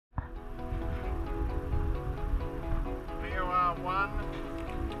1,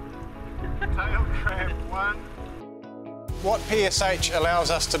 tail crab 1. What PSH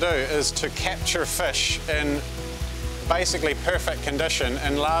allows us to do is to capture fish in basically perfect condition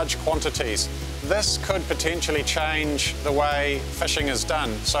in large quantities. This could potentially change the way fishing is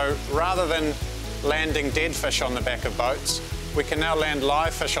done. So rather than landing dead fish on the back of boats, we can now land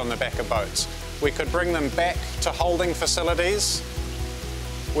live fish on the back of boats. We could bring them back to holding facilities.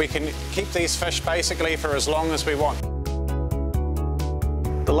 We can keep these fish basically for as long as we want.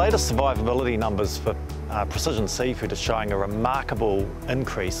 The latest survivability numbers for precision seafood is showing a remarkable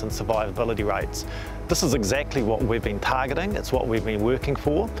increase in survivability rates. This is exactly what we've been targeting, it's what we've been working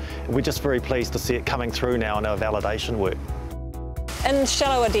for. We're just very pleased to see it coming through now in our validation work. In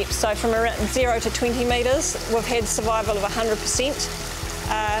shallower depths, so from around 0 to 20 metres, we've had survival of 100%.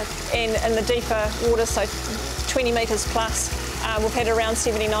 And in the deeper waters, so 20 metres plus, we've had around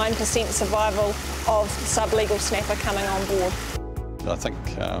 79% survival of sublegal snapper coming on board. I think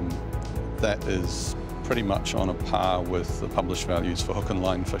that is pretty much on a par with the published values for hook and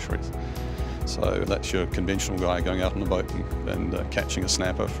line fisheries. So that's your conventional guy going out on a boat and catching a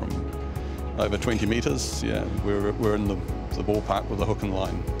snapper from over 20 metres. Yeah, we're in the ballpark with the hook and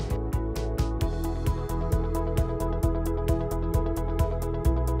line.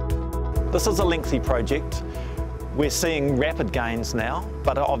 This is a lengthy project. We're seeing rapid gains now,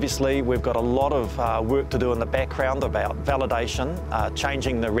 but obviously we've got a lot of work to do in the background about validation,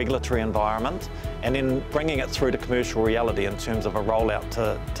 changing the regulatory environment, and then bringing it through to commercial reality in terms of a rollout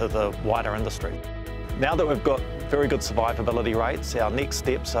to the wider industry. Now that we've got very good survivability rates, our next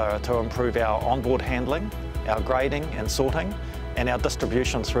steps are to improve our onboard handling, our grading and sorting, and our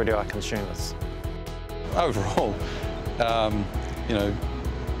distribution through to our consumers. Overall, you know,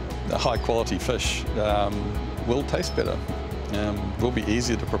 the high quality fish will taste better, will be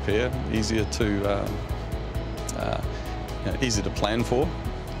easier to prepare, easier to plan for,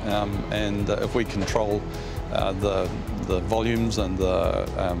 and if we control the volumes and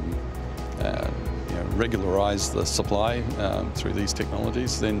regularise the supply through these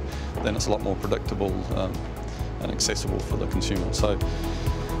technologies, then it's a lot more predictable and accessible for the consumer. So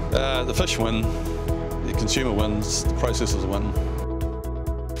the fish win, the consumer wins, the processors win.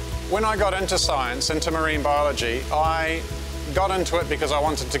 When I got into science, into marine biology, I got into it because I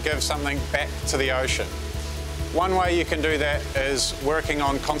wanted to give something back to the ocean. One way you can do that is working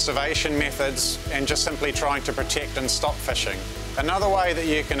on conservation methods and just simply trying to protect and stop fishing. Another way that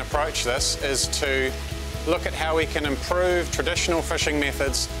you can approach this is to look at how we can improve traditional fishing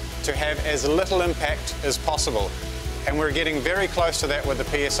methods to have as little impact as possible. And we're getting very close to that with the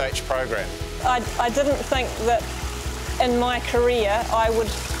PSH program. I didn't think that in my career I would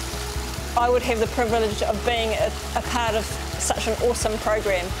have the privilege of being a part of such an awesome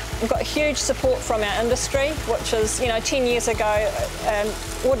program. We've got huge support from our industry, which is, 10 years ago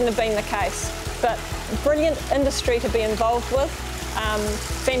wouldn't have been the case. But brilliant industry to be involved with,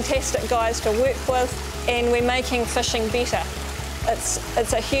 fantastic guys to work with, and we're making fishing better.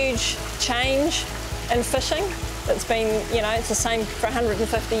 It's a huge change in fishing. It's been, it's the same for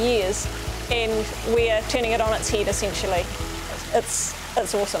 150 years, and we're turning it on its head essentially. It's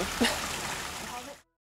awesome.